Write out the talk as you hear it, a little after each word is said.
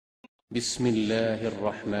بسم الله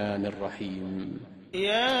الرحمن الرحيم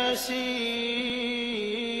ياسين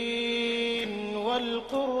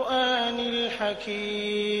والقرآن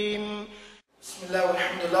الحكيم. بسم الله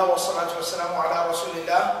والحمد لله والصلاة والسلام على رسول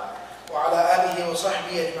الله وعلى آله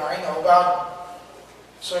وصحبه أجمعين وبعد.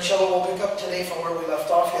 So inshallah we'll pick up today from where we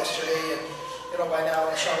left off yesterday, and by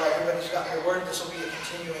now inshallah everybody's got your word. This will be a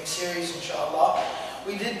continuing series inshallah.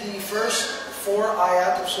 We did the first 4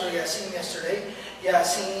 ayat of Surah Yaseen yesterday.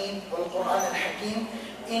 Yaseen wal-Quran al-Hakim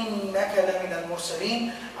innaka lamin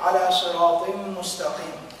al-mursaleen ala siratim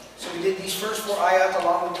mustaqim. So we did these first 4 ayat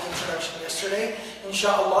along with the introduction yesterday.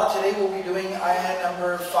 Inshallah today we'll be doing ayahs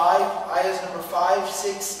number 5,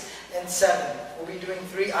 6 and 7. We'll be doing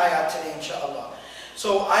 3 ayat today inshallah.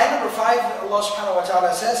 So ayah number 5, Allah subhanahu wa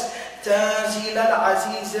ta'ala says, Tanzeel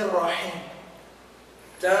al-Aziz al-Rahim.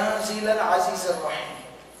 Tanzeel al-Aziz al-Rahim.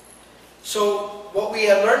 So what we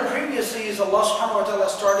had learned previously is Allah subhanahu wa ta'ala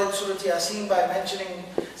started Surah Yaseen by mentioning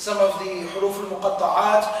some of the huruf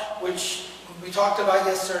al-muqatta'at, which we talked about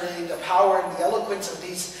yesterday, the power and the eloquence of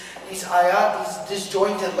these ayat, these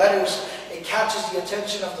disjointed letters. It catches the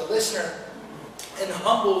attention of the listener and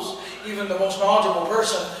humbles even the most knowledgeable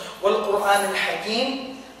person. Wal-Quran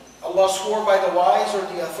al-Hakim, Allah swore by the wise or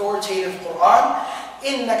the authoritative Quran.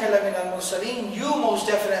 Innaka lamin al-mursaleen, you most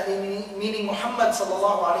definitely, meaning Muhammad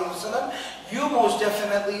sallallahu alayhi wa sallam, you most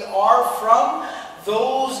definitely are from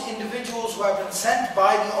those individuals who have been sent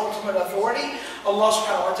by the ultimate authority, Allah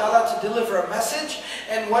subhanahu wa ta'ala, to deliver a message.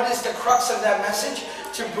 And what is the crux of that message?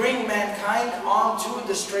 To bring mankind onto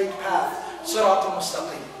the straight path, Sirat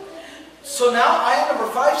al-Mustaqim. So now ayah number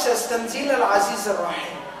 5 says, Tanzeel al-Aziz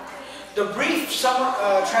al-Rahim. The brief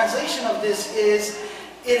translation of this is,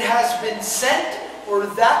 it has been sent, or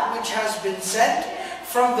that which has been sent,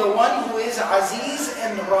 from the one who is Aziz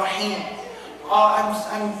and Rahim.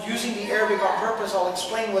 I'm using the Arabic on purpose. I'll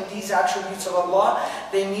explain what these attributes of Allah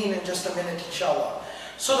they mean in just a minute inshallah.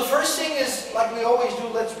 So the first thing is, like we always do,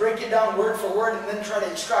 let's break it down word for word and then try to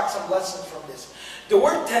extract some lessons from this. The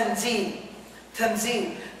word tanzeel,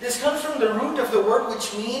 this comes from the root of the word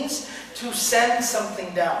which means to send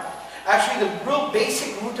something down. Actually, the real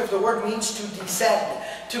basic root of the word means to descend,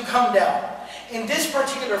 to come down. In this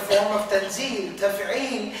particular form of tanzeel,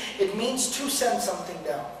 taf'eel, it means to send something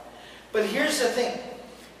down. But here's the thing.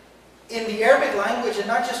 In the Arabic language, and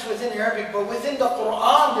not just within Arabic, but within the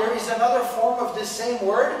Quran, there is another form of this same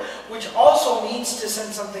word, which also means to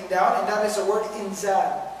send something down, and that is the word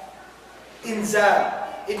inzal. Inzal.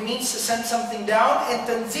 It means to send something down, and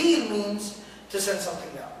tanzeel means to send something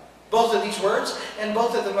down. Both of these words, and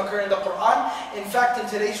both of them occur in the Quran. In fact, in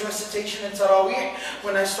today's recitation in Taraweeh,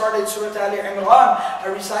 when I started Surah Ali Imran, I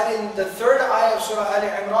recited in the 3rd ayah of Surah Ali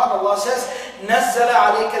Imran, Allah says, نَزَّلَ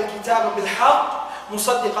عَلَيْكَ الْكِتَابَ بِالْحَقِّ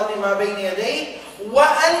مُصَدِّقًا لِمَا بَيْنَ يَدَيْهِ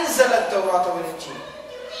وَأَنزَلَ التَّوْرَاةَ وَالْإِنْجِيلَ.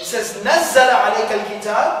 He says, نَزَّلَ عَلَيْكَ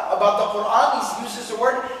الْكِتَابَ. About the Quran, he uses the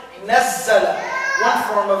word نَزَّلَ, one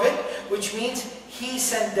form of it, which means he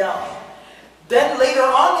sent down. Then later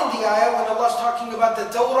on in the ayah, when Allah is talking about the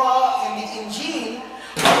Torah and the Injil,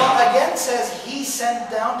 Allah again says He sent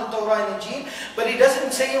down the Torah and Injil, but He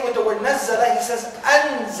doesn't say it with the word nazzala, He says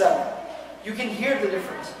anzala. You can hear the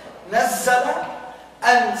difference. Nazzala,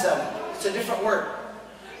 anzala. It's a different word.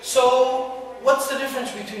 So, what's the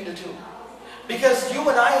difference between the two? Because you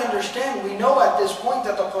and I understand, we know at this point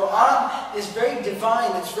that the Quran is very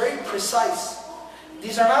divine, it's very precise.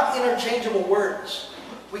 These are not interchangeable words.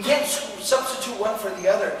 We can't substitute one for the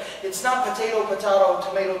other. It's not potato, potato,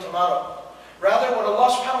 tomato, tomato. Rather, what Allah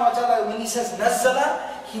subhanahu wa ta'ala, when He says nazzala,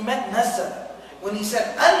 He meant nazzala. When He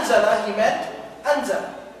said anzala, He meant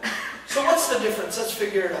anzala. So what's the difference? Let's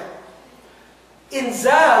figure it out.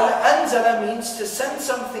 Inzal, anzala means to send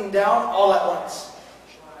something down all at once.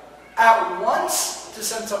 At once to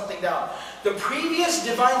send something down. The previous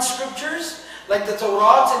divine scriptures, like the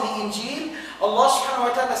Torah and the Injil, Allah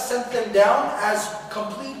subhanahu wa ta'ala sent them down as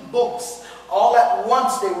complete books. All at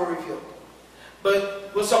once they were revealed.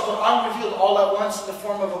 But was the Quran revealed all at once in the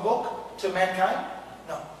form of a book to mankind?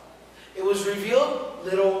 No. It was revealed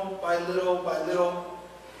little by little by little,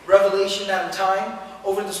 revelation at a time,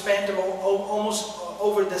 over the span of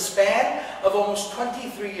almost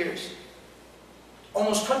 23 years.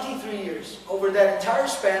 Almost 23 years. Over that entire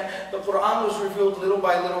span, the Quran was revealed little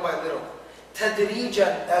by little by little.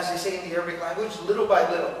 Tadrijan, as they say in the Arabic language, little by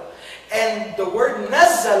little. And the word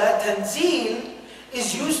nazzala, tanzeel,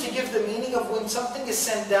 is used to give the meaning of when something is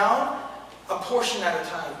sent down, a portion at a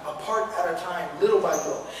time, a part at a time, little by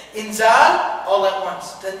little. Inzal, all at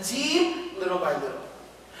once. Tanzeel, little by little.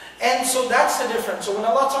 And so that's the difference. So when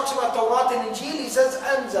Allah talks about Torah and Injil, He says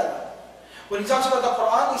anzala. When He talks about the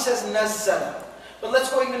Quran, He says nazzala. But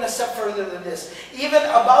let's go even a step further than this. Even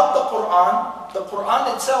about the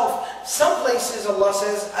Quran itself, some places Allah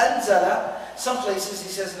says anzala, some places He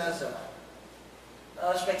says nazala. Now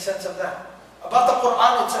let's make sense of that. About the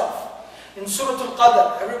Quran itself. In Surah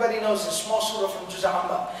Al-Qadr, everybody knows this small surah from Juz'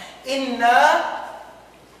 Amma. Inna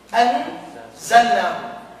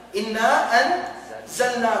anzalnahu. Inna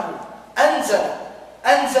anzalnahu.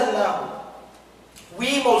 Anzalnahu.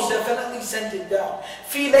 We most definitely sent it down.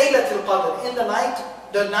 Fi laylatil qadr, in the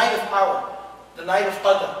night of power, the night of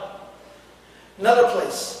Qadr. Another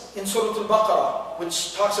place, in Surah Al-Baqarah,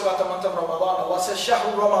 which talks about the month of Ramadan, Allah says,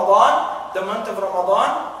 Shahru Ramadan, the month of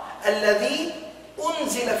Ramadan, alladhi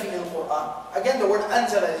unzila fihi al-Quran. Again, the word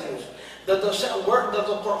anzala is used. The word that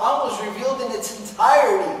the Quran was revealed in its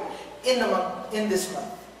entirety in this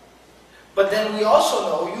month. But then we also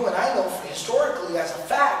know, you and I know historically as a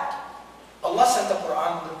fact, Allah sent the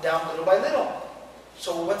Quran down little by little.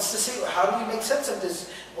 So what's the say? How do we make sense of this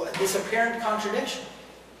apparent contradiction?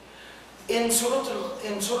 In Surah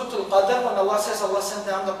Al-Qadr, when Allah says Allah sent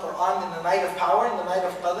down the Quran in the night of power, in the night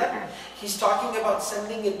of Qadr, He's talking about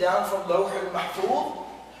sending it down from Lawh al-Mahfuz,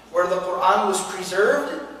 where the Quran was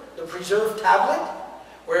preserved, the preserved tablet,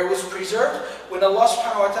 where it was preserved. When Allah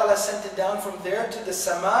subhanahu wa ta'ala sent it down from there to the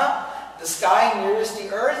Sama, the sky nearest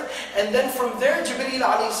the earth, and then from there Jibreel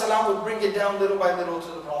alayhi salam would bring it down little by little to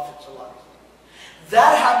the Prophet sallallahu alaihi wasallam.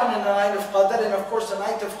 That happened in the night of Qadr, and of course the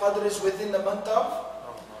night of Qadr is within the month of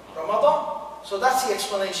Ramadan. So that's the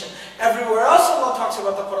explanation. Everywhere else Allah talks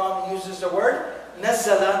about the Quran, He uses the word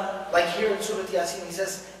nazzala, like here in Surah Yaseen He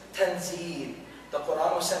says tanzeel. The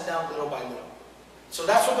Quran was sent down little by little. So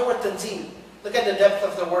that's what the word tanzeel. Look at the depth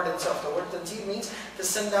of the word itself. The word tanzeel means to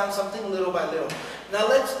send down something little by little. Now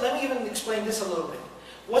let me even explain this a little bit.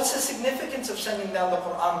 What's the significance of sending down the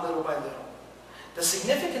Quran little by little? The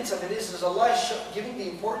significance of it is Allah is giving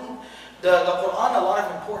the Quran a lot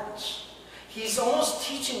of importance. He's almost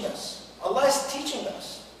teaching us. Allah is teaching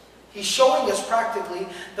us. He's showing us practically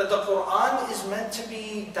that the Quran is meant to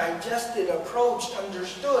be digested, approached,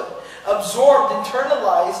 understood, absorbed,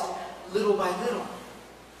 internalized little by little.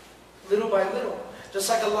 Little by little. Just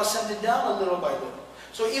like Allah sent it down a little by little.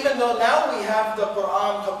 So even though now we have the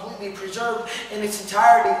Quran completely preserved in its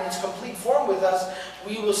entirety, in its complete form with us,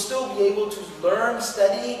 we will still be able to learn,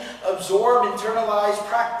 study, absorb, internalize,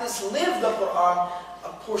 practice, live the Quran a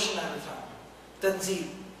portion at a time. Tanzeel.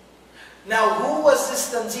 Now who was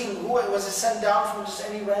this tanzeel? Who was it sent down from just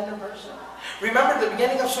any random person? Remember, the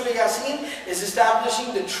beginning of Surah Yaseen is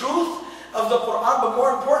establishing the truth of the Quran, but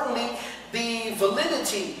more importantly, the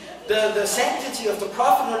validity, the sanctity of the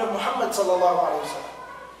prophethood of Muhammad sallallahu alaihi wasallam.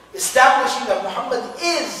 Establishing that Muhammad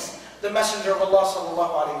is the messenger of Allah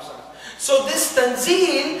sallallahu alaihi wasallam. So this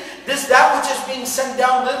tanzeel, that which is being sent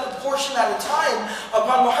down little portion at a time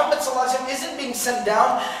upon Muhammad sallallahu alaihi wasallam, isn't being sent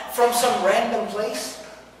down from some random place,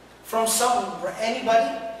 from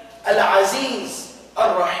anybody. Al-Aziz,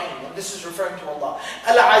 Ar-Rahim. And this is referring to Allah.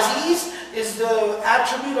 Al-Aziz is the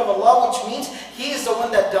attribute of Allah, which means He is the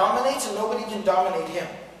one that dominates and nobody can dominate Him.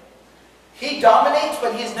 He dominates,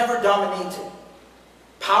 but He is never dominated.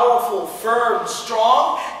 Powerful, firm,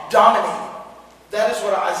 strong, dominating. That is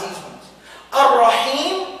what Aziz means.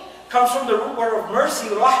 Ar-Rahim comes from the root word of mercy,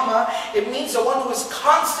 Rahmah. It means the one who is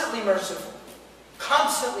constantly merciful.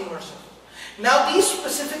 Constantly merciful. Now these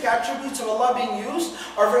specific attributes of Allah being used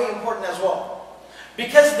are very important as well.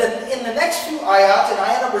 Because in the next few ayat, in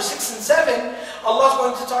ayat number 6 and 7, Allah is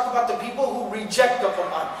going to talk about the people who reject the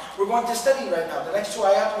Quran. We're going to study right now. The next two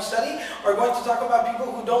ayat we study are going to talk about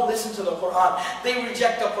people who don't listen to the Quran. They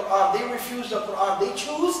reject the Quran. They refuse the Quran. They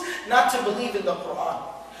choose not to believe in the Quran.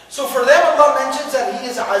 So for them, Allah mentions that He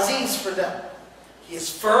is Aziz for them. He is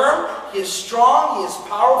firm, He is strong, He is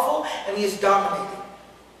powerful, and He is dominating.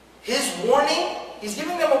 His warning, He's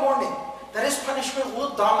giving them a warning that His punishment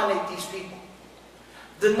will dominate these people.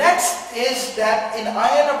 The next is that in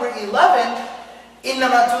ayah number 11,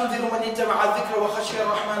 إِنَّمَا تُنذِرُ مَنِ اتَّبَعَ الذِّكْرَ وَخَشِيَ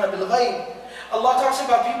الرَّحْمَنَ بِالْغَيْبِ. Allah talks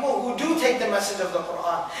about people who do take the message of the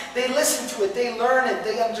Quran. They listen to it, they learn it,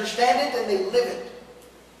 they understand it, and they live it.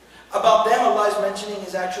 About them, Allah is mentioning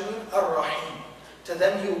His attribute, Ar-Rahim. To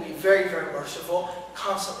them, He will be very, very merciful,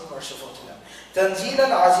 constantly merciful to them.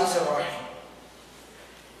 Tanzeelan Aziz Ar-Rahim.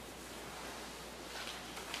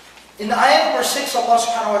 In ayah number 6, Allah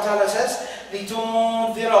subhanahu wa ta'ala says,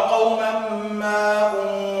 لِتُنذِرَ قَوْمًا مَا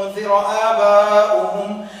أُنذِرَ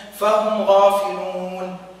آبَاؤُهُمْ فَهُمْ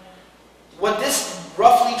غَافِلُونَ. What this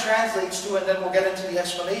roughly translates to, and then we'll get into the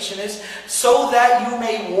explanation, is so that you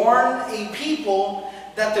may warn a people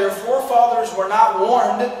that their forefathers were not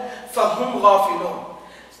warned, فَهُمْ غَافِلُونَ.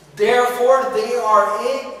 Therefore,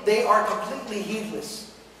 they are completely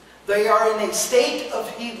heedless. They are in a state of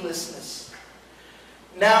heedlessness.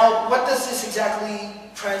 Now, what does this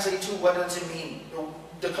exactly translate to? What does it mean?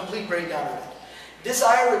 The complete breakdown of it. This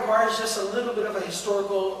ayah requires just a little bit of a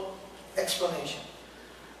historical explanation.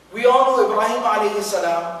 We all know Ibrahim alayhi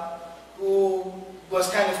salam, who was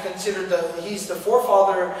kind of considered he's the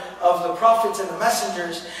forefather of the prophets and the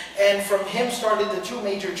messengers, and from him started the two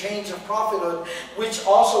major chains of prophethood, which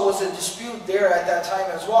also was a dispute there at that time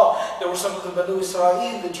as well. There were some of the Banu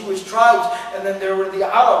Israel, the Jewish tribes, and then there were the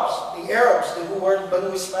Arabs, the Arabs, who were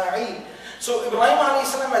Banu Ismail. So Ibrahim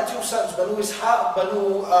a.s. had two sons, Banu Ishaq,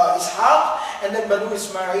 and then Banu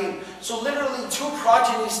Ismail. So literally two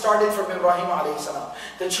progenies started from Ibrahim a.s.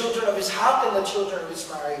 The children of Ishaq and the children of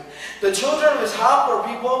Ismail. The children of Ishaq were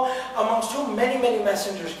people amongst whom many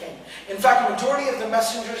messengers came. In fact, the majority of the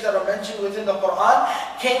messengers that are mentioned within the Quran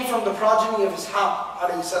came from the progeny of Ishaq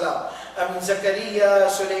a.s. I mean, Zakaria,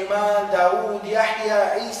 Sulaiman, Dawood,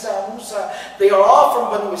 Yahya, Isa, Musa, they are all from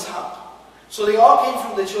Banu Ishaq. So they all came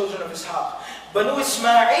from the children of Ishaq. Banu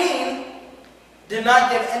Ismail did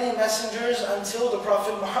not get any messengers until the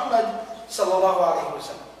Prophet Muhammad sallallahu alaihi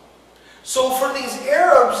wasallam. So for these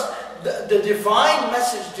Arabs, the divine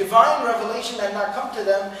message, divine revelation had not come to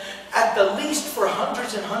them at the least for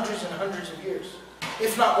hundreds and hundreds and hundreds of years,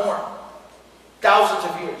 if not more, thousands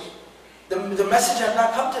of years. The message had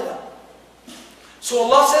not come to them. So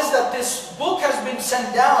Allah says that this book has been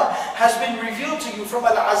sent down, has been revealed to you from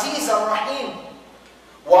Al-Aziz Al-Rahim.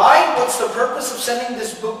 Why? What's the purpose of sending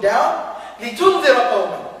this book down? لِتُنذِرَ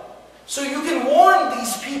قَوْمًا. So you can warn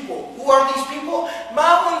these people. Who are these people?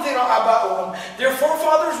 مَا أُنذِرَ آبَاؤُهُمْ. Their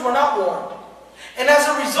forefathers were not warned. And as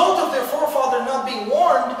a result of their forefather not being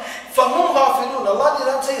warned, فَهُمْ غَافِلُونَ. Allah did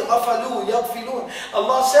not say غَفَلُوا, يَغْفِلُونَ.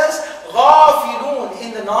 Allah says غَافِلُونَ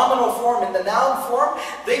in the nominal form, in the noun form.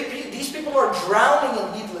 These people are drowning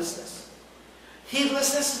in heedlessness.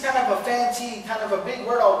 Heedlessness is kind of a fancy, kind of a big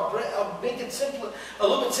word. I'll make it simpler, a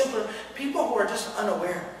little bit simpler. People who are just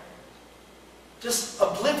unaware, just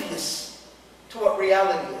oblivious to what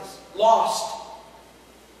reality is, lost,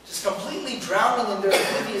 just completely drowning in their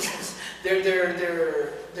obliviousness, their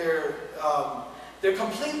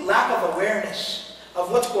complete lack of awareness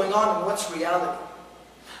of what's going on and what's reality.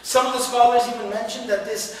 Some of the scholars even mentioned that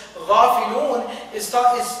this ghafilun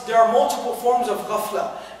there are multiple forms of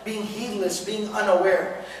ghafla, being heedless, being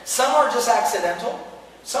unaware. Some are just accidental,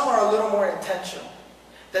 some are a little more intentional.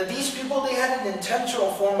 That these people, they had an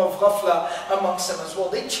intentional form of ghafla amongst them as well.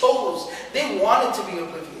 They chose, they wanted to be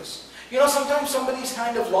oblivious. You know, sometimes somebody's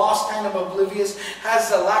kind of lost, kind of oblivious,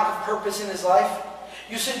 has a lack of purpose in his life.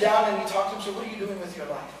 You sit down and you talk to him, say, what are you doing with your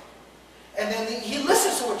life? And then he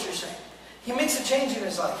listens to what you're saying. He makes a change in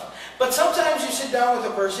his life. But sometimes you sit down with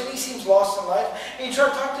a person, he seems lost in life, and you try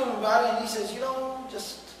to talk to him about it, and he says, you know,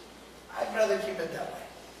 I'd rather keep it that way.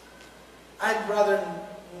 I'd rather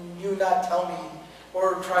you not tell me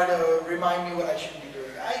or try to remind me what I should be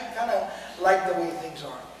doing. I kind of like the way things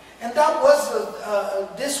are. And that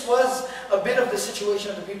was, this was a bit of the situation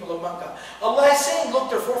of the people of Makkah. Allah is saying, look,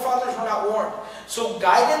 their forefathers were not warned. So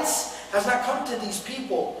guidance has not come to these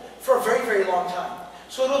people for a very, very long time.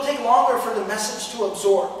 So it'll take longer for the message to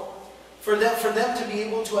absorb, for them to be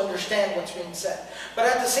able to understand what's being said. But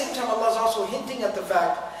at the same time, Allah is also hinting at the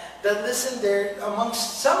fact that, listen, there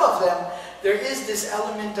amongst some of them, there is this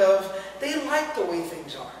element of, they like the way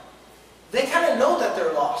things are. They kind of know that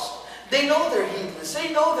they're lost. They know they're heedless.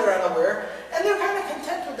 They know they're unaware. And they're kind of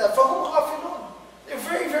content with that. فَهُمْ غَافِلُونَ. They're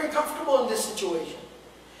very, very comfortable in this situation.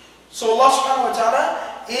 So Allah subhanahu wa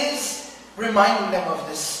ta'ala is reminding them of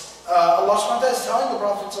this. Allah subhanahu wa ta'ala is telling the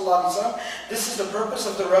Prophet ﷺ, this is the purpose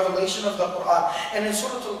of the revelation of the Quran. And in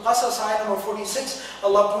Surah Al-Qasas, ayah number 46,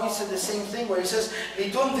 Allah points to the same thing where He says,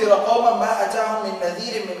 لِتُنذِرَ قَوْمًا مَا أَتَاهُم مِّن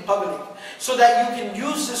نَذِيرٍ مِّن قَبْلِكَ. So that you can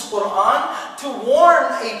use this Quran to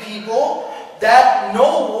warn a people that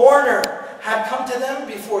no warner had come to them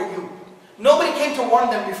before you. Nobody came to warn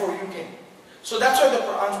them before you came. So that's why the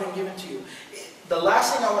Quran's been given to you. The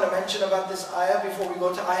last thing I want to mention about this ayah before we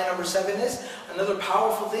go to ayah number 7 is another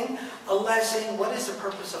powerful thing. Allah is saying, what is the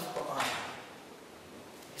purpose of Quran?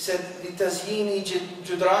 He said, لِتَزْيِينِ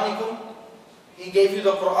جُدْرَانِكُمْ. He gave you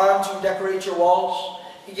the Quran to decorate your walls.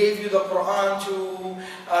 He gave you the Quran to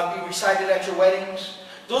be recited at your weddings.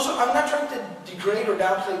 I'm not trying to degrade or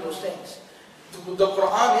downplay those things. The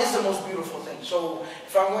Quran is the most beautiful thing. So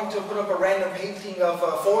if I'm going to put up a random painting of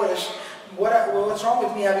a forest, what's wrong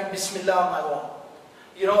with me having Bismillah on my wall?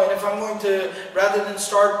 You know, and if I'm going to, rather than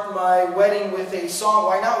start my wedding with a song,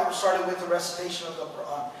 why not start it with the recitation of the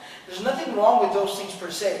Quran? There's nothing wrong with those things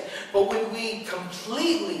per se. But when we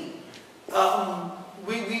completely,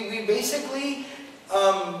 we basically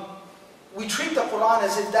we treat the Quran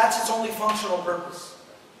as if that's its only functional purpose.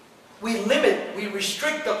 We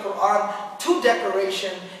restrict the Quran to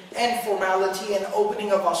decoration and formality and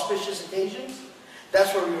opening of auspicious occasions.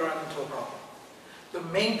 That's where we run into a problem. The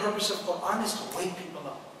main purpose of Quran is to wake people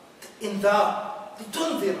up.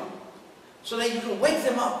 So that you can wake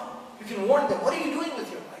them up. You can warn them. What are you doing with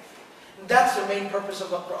your life? And that's the main purpose of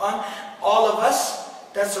the Quran. All of us,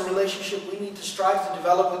 that's the relationship we need to strive to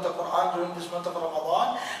develop with the Quran during this month of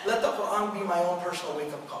Ramadan. Let the Quran be my own personal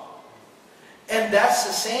wake-up call. And that's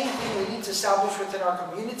the same thing we need to establish within our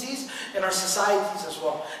communities and our societies as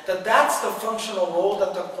well. That's the functional role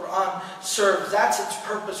that the Quran serves. That's its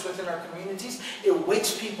purpose within our communities. It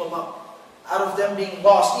wakes people up out of them being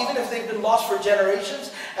lost, even if they've been lost for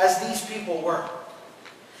generations, as these people were.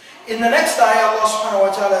 In the next ayah, Allah subhanahu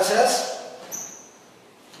wa ta'ala says,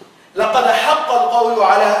 لَقَدْ حَقَّ الْقَوْلُ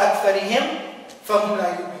عَلَىٰ أَكْثَرِهِمْ فَهُمْ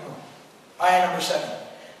لَا يُؤْمِنُونَ. Ayah number 7.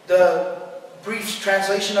 The brief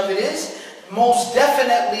translation of it is, most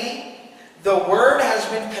definitely the word has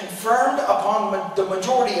been confirmed upon the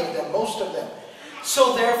majority of them, most of them.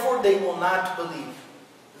 So therefore they will not believe.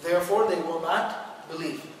 Therefore they will not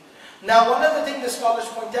believe. Now one of the things the scholars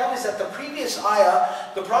point out is that the previous ayah,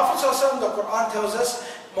 the Prophet ﷺ, the Quran tells us,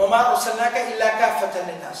 وَمَا أَرْسَلْنَاكَ إِلَّا كَافَّةً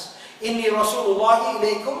لِلنَّاسِ إِنِّي رَسُولُ اللَّهِ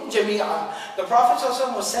إِلَيْكُمْ جَمِيعًا. The Prophet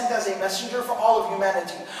ﷺ was sent as a messenger for all of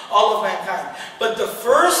humanity, all of mankind. But the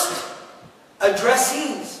first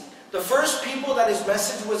addressees, the first people that his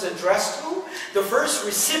message was addressed to, the first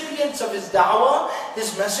recipients of his da'wah,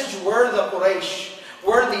 his message were the Quraysh,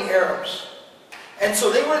 were the Arabs. And so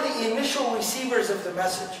they were the initial receivers of the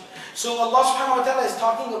message. So Allah subhanahu wa ta'ala is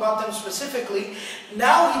talking about them specifically.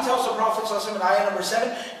 Now He tells the Prophet ﷺ in ayah number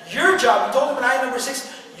 7, your job, He told him in ayah number 6,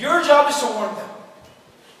 your job is to warn them.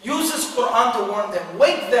 Use this Quran to warn them,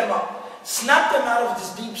 wake them up, snap them out of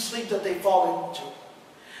this deep sleep that they fall into.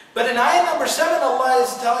 But in ayah number 7, Allah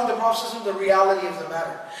is telling the Prophet ﷺ the reality of the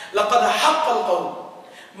matter. لَقَدْ حَقَّ الْقَوْلُ.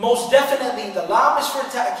 Most definitely the lam is for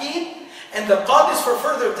ta'keed and the qad is for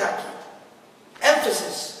further ta'keed.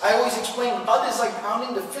 Emphasis. I always explain, qad is like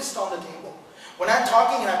pounding the fist on the table. When I'm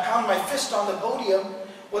talking and I pound my fist on the podium,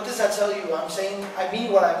 what does that tell you? I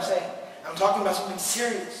mean what I'm saying. I'm talking about something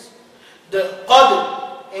serious. The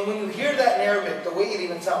qad, and when you hear that in Arabic, the way it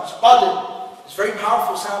even sounds, qad, it's very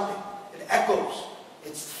powerful sounding. It echoes.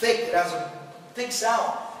 It's thick. It has a thick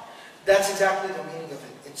sound. That's exactly the meaning of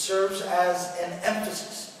it. It serves as an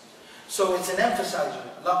emphasis. So it's an emphasizer.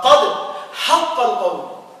 لَقَدْ حَقَّ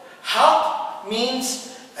الْقَوْلُ. Haqq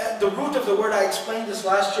means, the root of the word, I explained this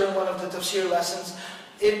last year in one of the tafsir lessons,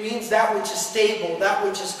 it means that which is stable, that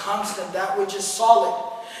which is constant, that which is solid.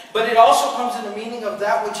 But it also comes in the meaning of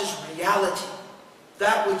that which is reality.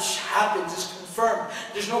 That which happens is confirmed.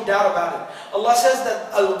 There's no doubt about it. Allah says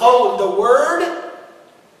that al-qawl, the word,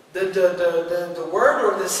 the word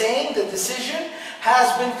or the saying, the decision,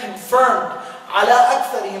 has been confirmed. عَلَىٰ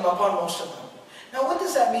أَكْثَرِهِمْ, upon most of them. Now what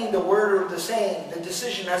does that mean, the word or the saying, the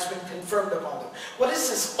decision has been confirmed upon them? What is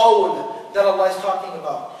this qawl that Allah is talking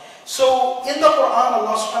about? So in the Quran,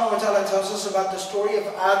 Allah subhanahu wa ta'ala tells us about the story of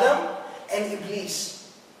Adam and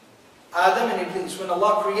Iblis. Adam and Iblis. When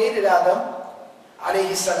Allah created Adam,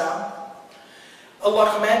 alayhi salam,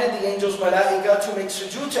 Allah commanded the angels, malaika, to make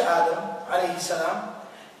sujood to Adam, alayhi salam.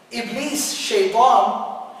 Iblis,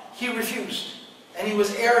 shaitan, he refused. And he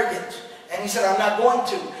was arrogant. And he said, I'm not going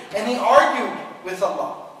to. And he argued with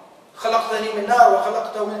Allah.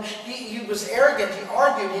 He was arrogant, he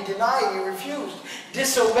argued, he denied, he refused,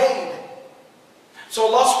 disobeyed. So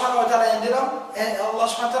Allah subhanahu wa ta'ala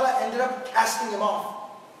ended up casting him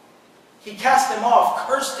off. He cast him off,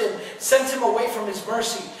 cursed him, sent him away from his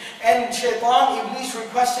mercy. And Shaitan, Iblis,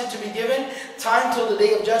 requested to be given time till the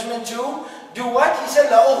day of judgment to do what? He said,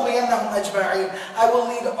 لَأُغْوِيَنَّهُمْ أَجْمَعِينَ. I will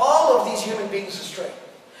lead all of these human beings astray.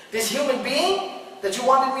 This human being that you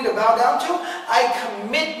wanted me to bow down to, I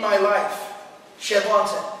commit my life, Shaitan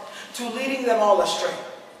said, to leading them all astray.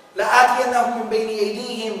 لَآتِيَنَّهُمْ مِنْ بَيْنِ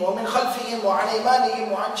أَيْدِيهِمْ وَمِنْ خَلْفِهِمْ وَعَنْ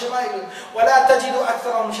أَيْمَانِهِمْ وَعَنْ شَمَائِلِهِمْ وَلَا تَجِدُ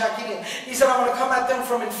أَكْثَرَهُمْ شَاكِرِينَ. He said, I'm going to come at them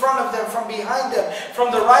from in front of them, from behind them,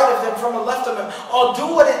 from the right of them, from the left of them. I'll do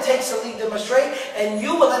what it takes to lead them astray, and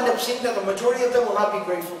you will end up seeing that the majority of them will not be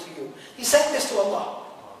grateful to you. He sang this to Allah.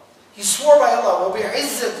 He swore by Allah,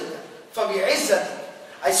 وَبِعِزَّتِكَ فَبِعِزَّتِكَ.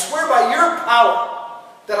 I swear by your power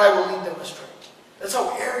that I will lead them astray. That's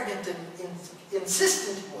how arrogant and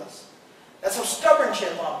insistent he was. That's how stubborn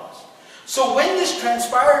Shaitan was. So when this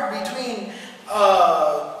transpired between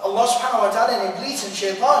Allah subhanahu wa ta'ala and Iblis and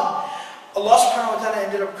Shaitan, Allah subhanahu wa ta'ala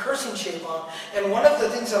ended up cursing Shaitan. And one of the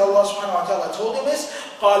things that Allah subhanahu wa ta'ala told him is,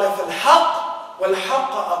 قَالَ فَالْحَقِّ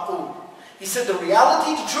وَالْحَقَّ أَقُولُ. He said the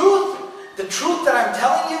reality, the truth, The truth that I'm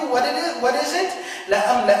telling you, what is it?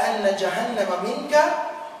 لَأَمْلَأَنَّ جَهَنَّمَ مِنْكَ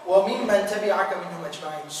وَمِمَّنْ تَبِعَكَ مِنْهُمْ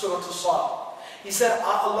أَجْمَعِينَ. Surah Al-Sad. He said,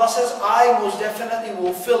 Allah says, I most definitely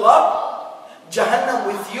will fill up Jahannam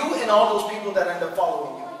with you and all those people that end up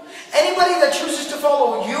following you. Anybody that chooses to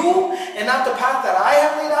follow you and not the path that I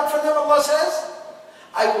have laid out for them, Allah says,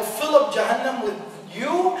 I will fill up Jahannam with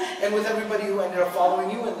you and with everybody who ended up following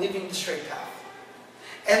you and leaving the straight path.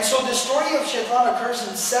 And so the story of Shaitan occurs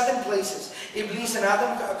in 7 places. Iblis and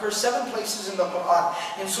Adam occurs 7 places in the Quran.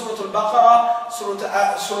 In Surah Al-Baqarah, Surah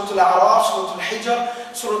Al-A'raf, Surah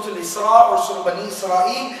Al-Hijr, Surah Al-Isra or Surah Bani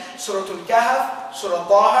Israel, Surah Al-Kahf, Surah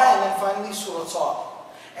Taha, and then finally Surah Sad.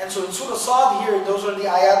 And so in Surah Sad here, those are the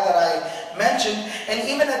ayat that I mentioned. And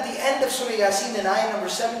even at the end of Surah Yaseen in ayah number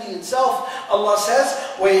 70 itself, Allah says,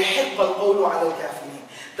 وَيَحِقَّ الْقَوْلُ عَلَى الْكَافِرِينَ.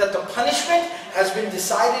 That the punishment has been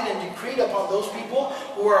decided and decreed upon those people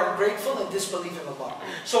who are ungrateful and disbelieve in Allah.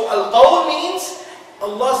 So al-qawl means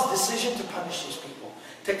Allah's decision to punish these people,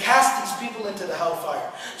 to cast these people into the hellfire.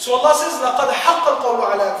 So Allah says, لَقَدْ حَقَّ الْقَوْلُ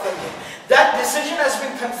عَلَى أَكْثَرِهِمْ. That decision has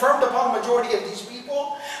been confirmed upon the majority of these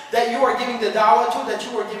people that you are giving the da'wah to, that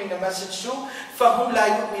you are giving the message to. فَهُمْ لَا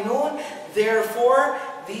يُؤْمِنُونَ. Therefore,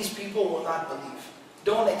 these people will not believe.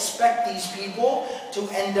 Don't expect these people to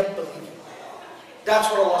end up believing.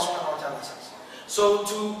 That's what Allah subhanahu wa ta'ala says. So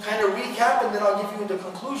to kind of recap, and then I'll give you the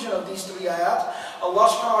conclusion of these 3 ayat. Allah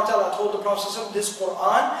subhanahu wa ta'ala told the Prophet this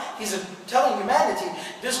Quran, He's telling humanity,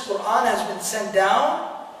 this Quran has been sent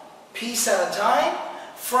down, piece at a time,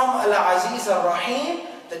 from Al-Aziz Ar-Rahim,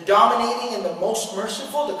 the dominating and the most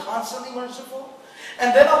merciful, the constantly merciful.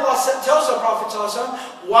 And then Allah tells the Prophet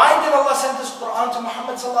ﷺ, why did Allah send this Quran to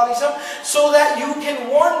Muhammad ﷺ? So that you can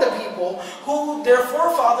warn the people who their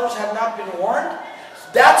forefathers had not been warned.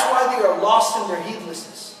 That's why they are lost in their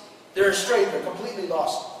heedlessness. They're astray, they're completely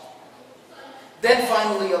lost. Then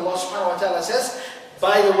finally Allah subhanahu wa ta'ala says,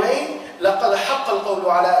 by the way, لَقَدْ حَقَّ الْقَوْلُ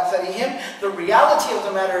عَلَى أَكْثَرِهِمْ. The reality of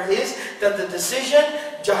the matter is that the decision,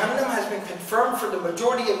 Jahannam, has been confirmed for the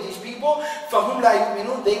majority of these people. فَهُمْ لَا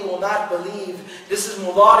يُؤْمِنُونَ. They will not believe. This is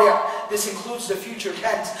mudari'. This includes the future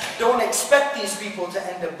tense. Don't expect these people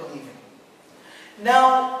to end up believing.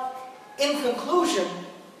 Now, in conclusion,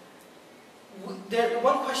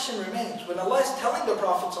 one question remains. When Allah is telling the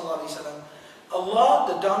Prophet ﷺ,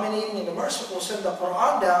 Allah, the dominating and the merciful, send the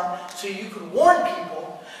Quran down so you could warn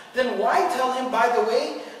people, then why tell him, by the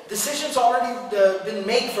way, decisions already been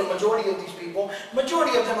made for majority of these people.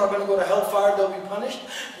 Majority of them are going to go to hellfire, they'll be punished,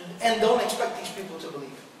 and don't expect these people to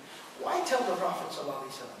believe. Why tell the Prophet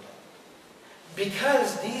ﷺ that?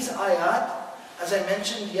 Because these ayat, as I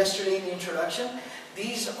mentioned yesterday in the introduction,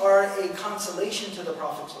 these are a consolation to the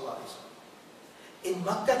Prophet ﷺ. In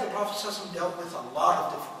Makkah, the Prophet ﷺ dealt with a lot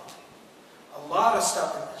of difficulty, a lot of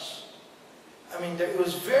stubbornness. I mean, it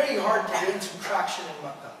was very hard to gain some traction in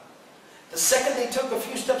Makkah. The second they took a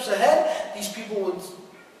few steps ahead, these people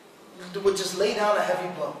would just lay down a heavy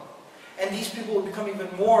blow. And these people would become even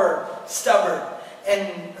more stubborn and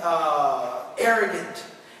arrogant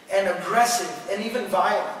and aggressive and even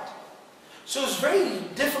violent. So it was very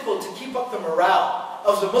difficult to keep up the morale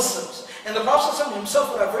of the Muslims. And the Prophet ﷺ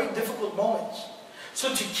himself would have very difficult moments.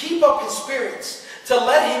 So to keep up his spirits, to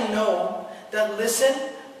let him know that, listen,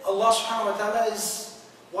 Allah subhanahu wa ta'ala is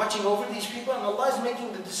watching over these people and Allah is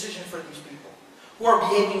making the decision for these people who are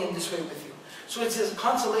behaving in this way with you. So it's a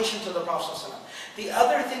consolation to the Prophet ﷺ. The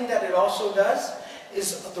other thing that it also does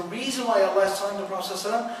is the reason why Allah is telling the Prophet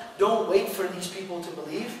ﷺ, don't wait for these people to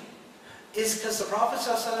believe, is because the Prophet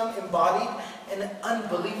ﷺ embodied an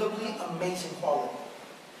unbelievably amazing quality.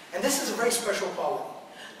 And this is a very special quality.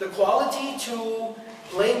 The quality to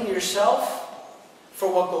blame yourself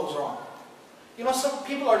for what goes wrong. You know, some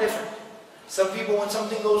people are different. Some people, when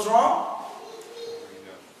something goes wrong,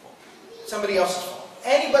 somebody else's fault.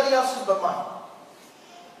 Anybody else's but mine.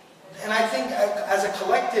 And I think as a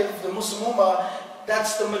collective, the Muslim Ummah,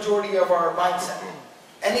 that's the majority of our mindset.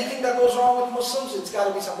 Anything that goes wrong with Muslims, it's got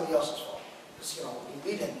to be somebody else's fault. Because, you know,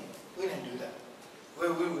 we didn't do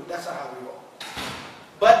that. That's not how we roll.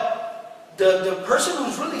 But the person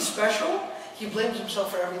who's really special, he blames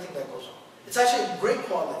himself for everything that goes on. It's actually a great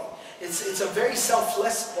quality. It's a very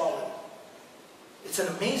selfless quality. It's an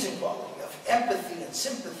amazing quality of empathy and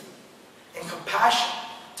sympathy and compassion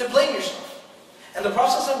to blame yourself. And the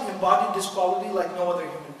Prophet ﷺ embodied this quality like no other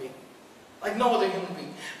human being. Like no other human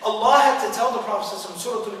being. Allah had to tell the Prophet ﷺ in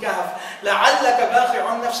Surah Al-Kahf, لَعَلَّكَ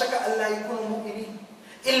بَاخِعٌ نَفْسَكَ أَلَّا يَكُونُوا مُؤْمِنِينَ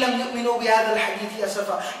إِن لَمْ يُؤْمِنُوا بِهَذَا الْحَدِيثِ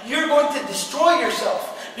أَسَفًا. You're going to destroy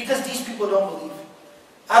yourself because these people don't believe.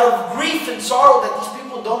 Out of grief and sorrow that these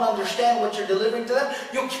people don't understand what you're delivering to them,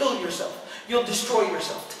 you'll kill yourself. You'll destroy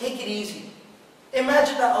yourself. Take it easy.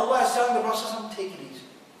 Imagine that Allah is telling the Prophet, take it easy.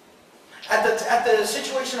 At the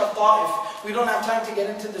situation of Ta'if, we don't have time to get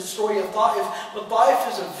into the story of Ta'if, but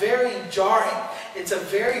Ta'if is a very jarring, it's a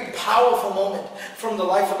very powerful moment from the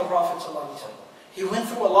life of the Prophet ﷺ. He went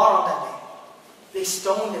through a lot on that day. They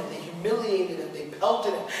stoned him, they humiliated him, they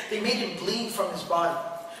pelted him, they made him bleed from his body,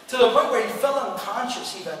 to the point where he fell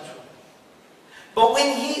unconscious eventually. But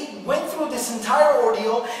when he went through this entire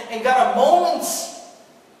ordeal and got a moment's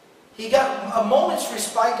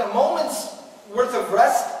respite, a moment's worth of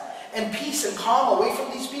rest and peace and calm away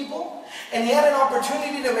from these people, and he had an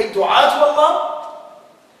opportunity to make dua to Allah,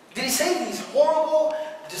 did he say these horrible,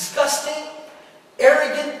 disgusting,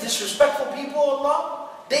 arrogant, disrespectful people, Allah,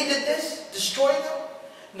 they did this, destroy them?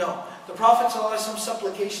 No. The Prophet ﷺ's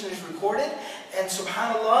supplication is recorded, and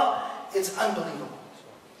subhanAllah, it's unbelievable.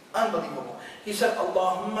 Unbelievable. He said,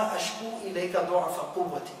 Allahumma ashku ilayka du'afa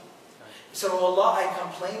quwwati. He said, oh Allah, I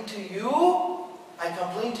complain to you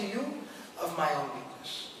of my own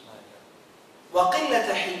weakness. Wa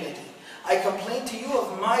qillata hilati. I complain to you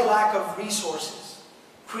of my lack of resources,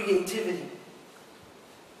 creativity,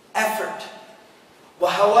 effort.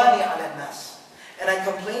 Wa hawani ala nas. And I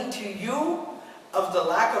complain to you of the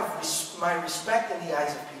lack of my respect in the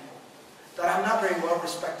eyes of people. That I'm not very well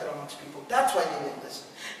respected amongst people. That's why they didn't listen.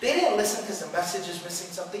 They didn't listen because the message is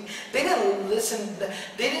missing something. They didn't listen,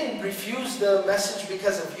 they didn't refuse the message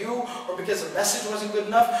because of you, or because the message wasn't good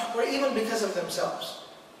enough, or even because of themselves.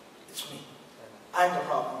 It's me. I'm the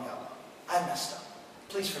problem, Ya Allah. I messed up.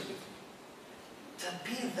 Please forgive me. To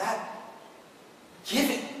be that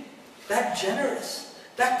giving, that generous,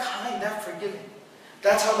 that kind, that forgiving.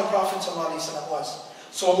 That's how the Prophet ﷺ was.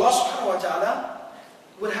 So Allah subhanahu wa ta'ala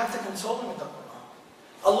would have to console him with the Quran.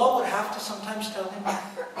 Allah would have to sometimes tell him,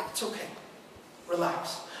 it's okay,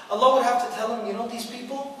 relax. Allah would have to tell him, you know, these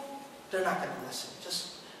people, they're not going to listen.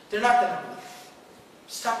 They're not going to believe.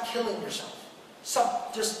 Stop killing yourself.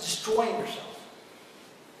 Stop just destroying yourself.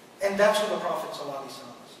 And that's what the Prophet ﷺ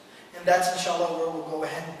was. And that's inshallah where we'll go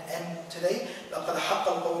ahead and end today. لَقَدْ حَقَّ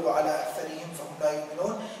الْقَوْلُ عَلَىٰ أَكْثَرِهِمْ فَهُمْ لَا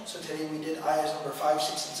يُؤْمِنُونَ. So today we did ayahs number 5,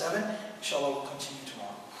 6, and 7. Inshallah we'll continue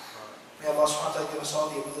tomorrow. May Allah subhanahu wa ta'ala give us all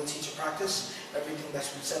the ability to practice everything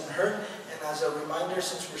that's been said and heard. And as a reminder,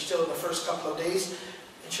 since we're still in the first couple of days,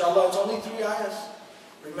 inshallah it's only 3 ayahs.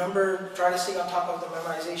 Remember, try to stay on top of the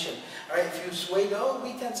memorization. Alright, if you sway, oh,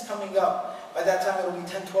 weekend's coming up. By that time it'll be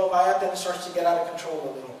 10, 12 ayat, then it starts to get out of control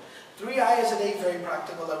a little. 3 ayahs a day, very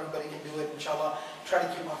practical, everybody can do it, inshallah. Try to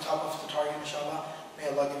keep on top of the target, inshallah. May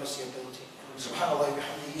Allah give us the ability. Subhanallah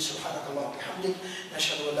bihamdihi, subhanakallah bihamdik,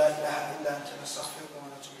 nashhadu wa la ilaha illa anta nastaghfiruka wa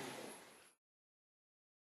natubu ilayk.